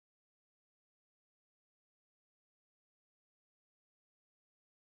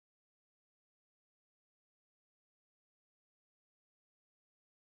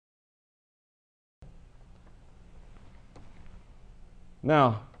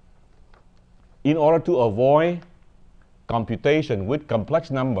Now, in order to avoid computation with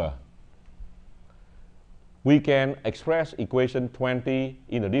complex number, we can express equation 20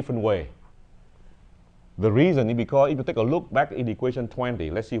 in a different way. The reason is because if you take a look back in equation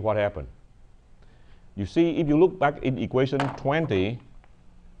 20, let's see what happened. You see, if you look back in equation 20,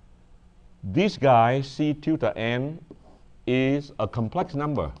 this guy, c theta n, is a complex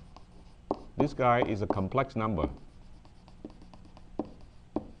number. This guy is a complex number.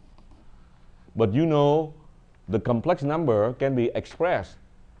 But you know, the complex number can be expressed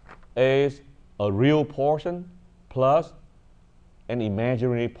as a real portion plus an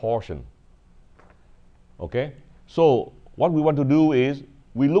imaginary portion. Okay? So what we want to do is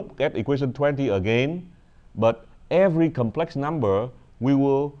we look at equation 20 again, but every complex number we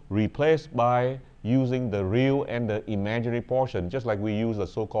will replace by using the real and the imaginary portion, just like we use the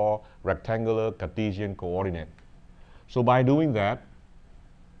so-called rectangular Cartesian coordinate. So by doing that,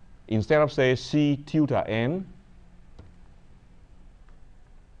 instead of say c theta n,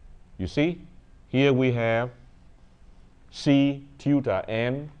 you see, here we have c theta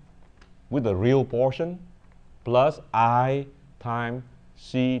n with the real portion plus I times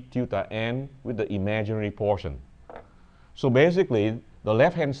c theta n with the imaginary portion. So basically, the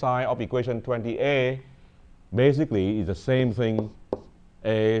left-hand side of equation 20a basically is the same thing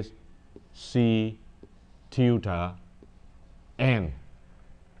as c theta n.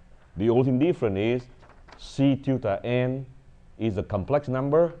 The only thing different is c theta n is a complex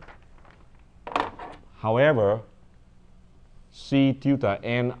number. However, c theta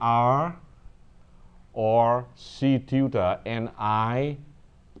nr or c theta ni,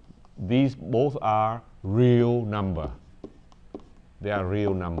 these both are real number. They are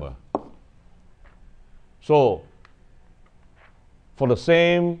real number. So, for the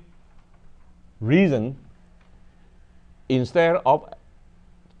same reason, instead of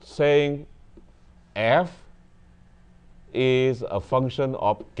saying f is a function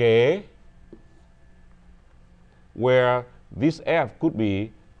of k, where this f could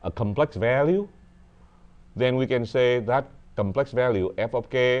be a complex value, then we can say that complex value f of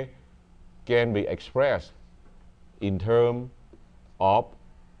k can be expressed in terms of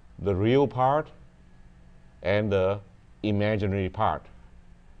the real part and the imaginary part.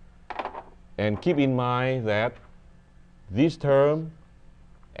 And keep in mind that this term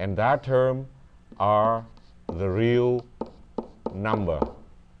and that term are the real number.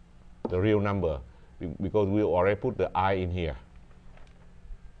 The real number, because we already put the I in here.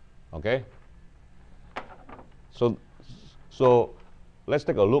 Okay? So let's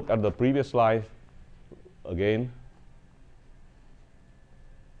take a look at the previous slide again.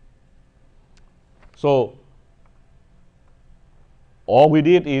 So all we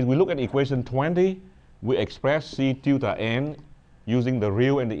did is we look at equation 20, we express c theta n using the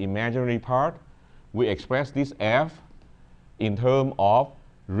real and the imaginary part. We express this f in terms of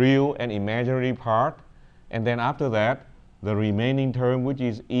real and imaginary part, and then after that, the remaining term, which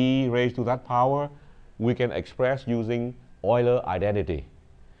is e raised to that power, we can express using Euler identity.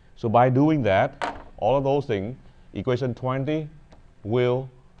 So by doing that, all of those things, equation 20 will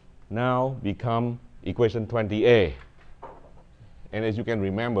now become equation 20a. And as you can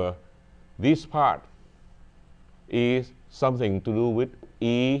remember, this part is something to do with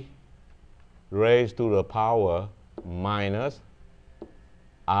e raised to the power minus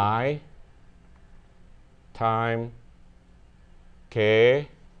I times k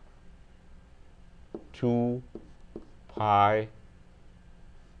 2 pi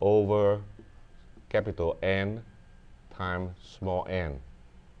over capital N times small n.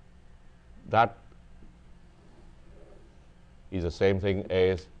 That is the same thing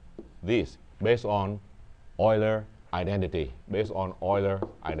as this, based on Euler identity. Based on Euler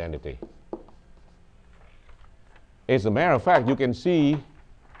identity. As a matter of fact, you can see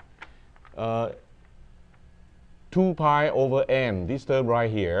 2 pi over n, this term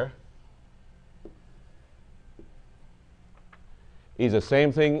right here, is the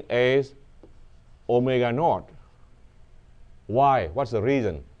same thing as omega naught. Why? What's the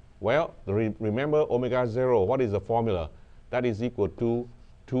reason? Well, remember omega 0, what is the formula? That is equal to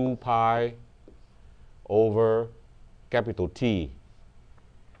 2 pi over capital T.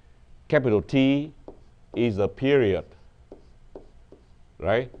 Capital T is the period,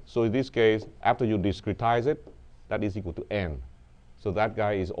 right? So in this case, after you discretize it, that is equal to n. So that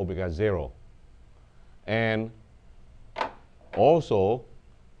guy is omega 0. And also,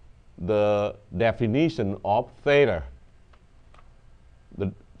 the definition of theta.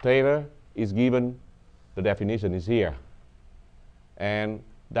 The theta is given, the definition is here. And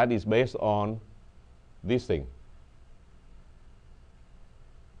that is based on this thing.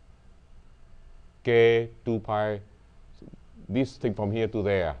 k 2 pi, this thing from here to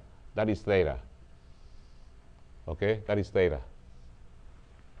there, that is theta. Okay, that is theta.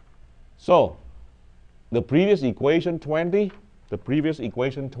 So, the previous equation 20,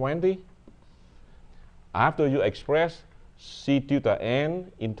 after you express c theta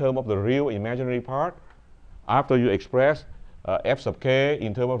n in terms of the real imaginary part, after you express f sub k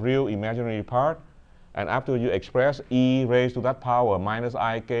in terms of real imaginary part, and after you express e raised to that power minus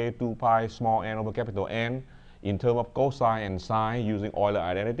I k 2 pi small n over capital N in terms of cosine and sine using Euler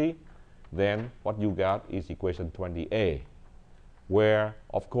identity, then what you got is equation 20a, where,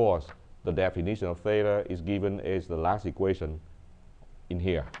 of course, the definition of theta is given as the last equation in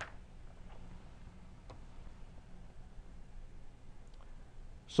here.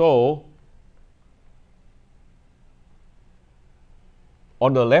 So,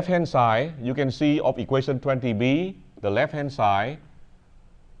 on the left-hand side, you can see of equation 20b, the left-hand side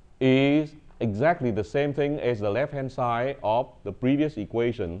is exactly the same thing as the left-hand side of the previous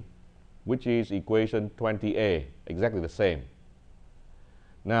equation, which is equation 20a, exactly the same.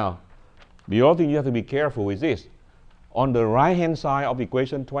 Now, the other thing you have to be careful is this. On the right-hand side of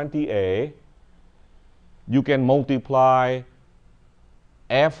equation 20a, you can multiply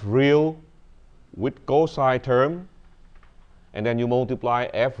f real with cosine term, and then you multiply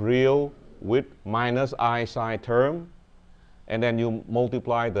f real with minus I sine term, and then you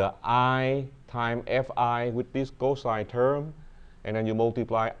multiply the I times fi with this cosine term, and then you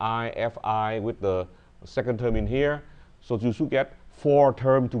multiply I fi with the second term in here. So you should get 4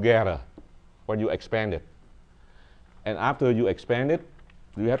 terms together when you expand it. And after you expand it,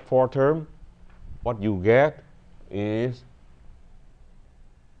 you have 4 terms. What you get is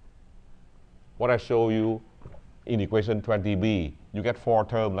what I show you in equation 20b. You get 4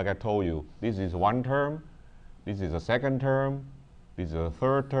 terms like I told you. This is 1 term, this is a second term, this is a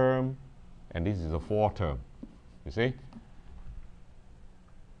third term, and this is a 4th term. You see?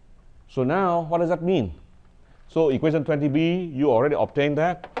 So now, what does that mean? So equation 20b, you already obtained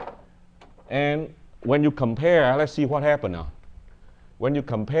that. And when you compare, let's see what happened now. When you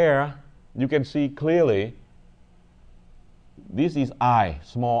compare, you can see clearly this is I,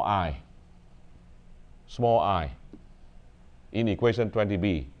 small I in equation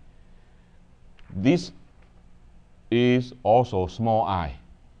 20b. This is also small I.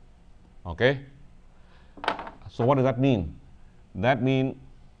 Okay? So what does that mean? That means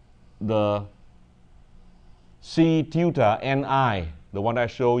the c theta ni, the one I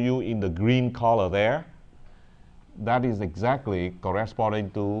show you in the green color there, that is exactly corresponding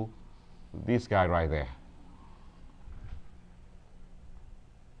to this guy right there.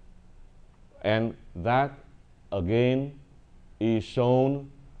 And that again is shown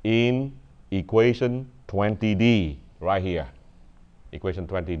in equation 20d right here, equation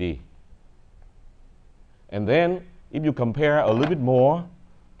 20d. And then if you compare a little bit more,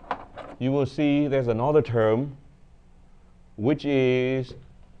 you will see there's another term which is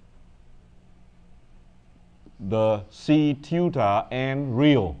the c theta n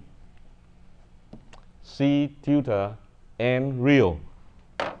real. C theta n real.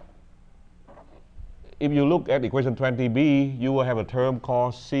 If you look at equation 20b, you will have a term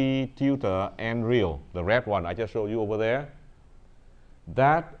called c theta n real, the red one I just showed you over there.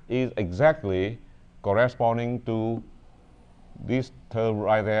 That is exactly corresponding to this term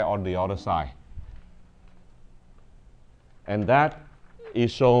right there on the other side. And that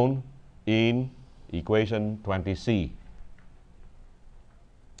is shown in equation 20c.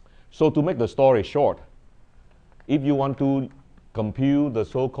 So to make the story short, if you want to compute the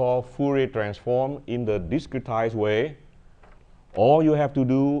so-called Fourier transform in the discretized way, all you have to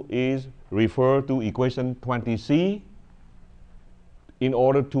do is refer to equation 20c in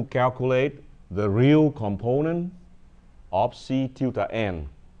order to calculate the real component of c theta n.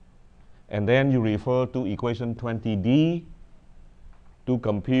 And then you refer to equation 20d to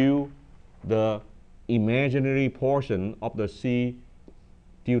compute the imaginary portion of the c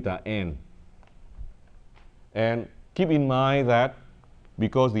theta n. And keep in mind that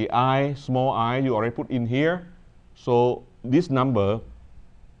because the I, small I, you already put in here, so this number,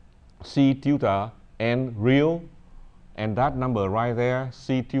 c theta n real, and that number right there,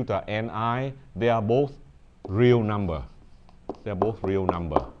 c theta ni, they are both real number. They are both real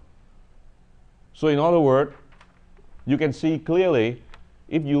number. So in other words, you can see clearly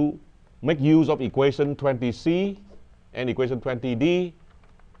if you make use of equation 20c and equation 20d,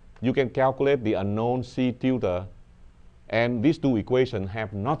 you can calculate the unknown c theta, and these two equations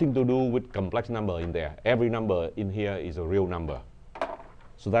have nothing to do with complex number in there. Every number in here is a real number.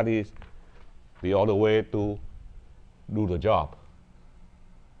 So that is the other way to do the job.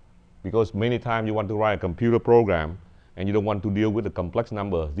 Because many times you want to write a computer program and you don't want to deal with the complex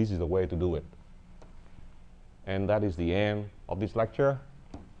numbers. This is the way to do it. And that is the end of this lecture.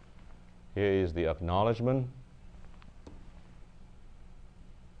 Here is the acknowledgement.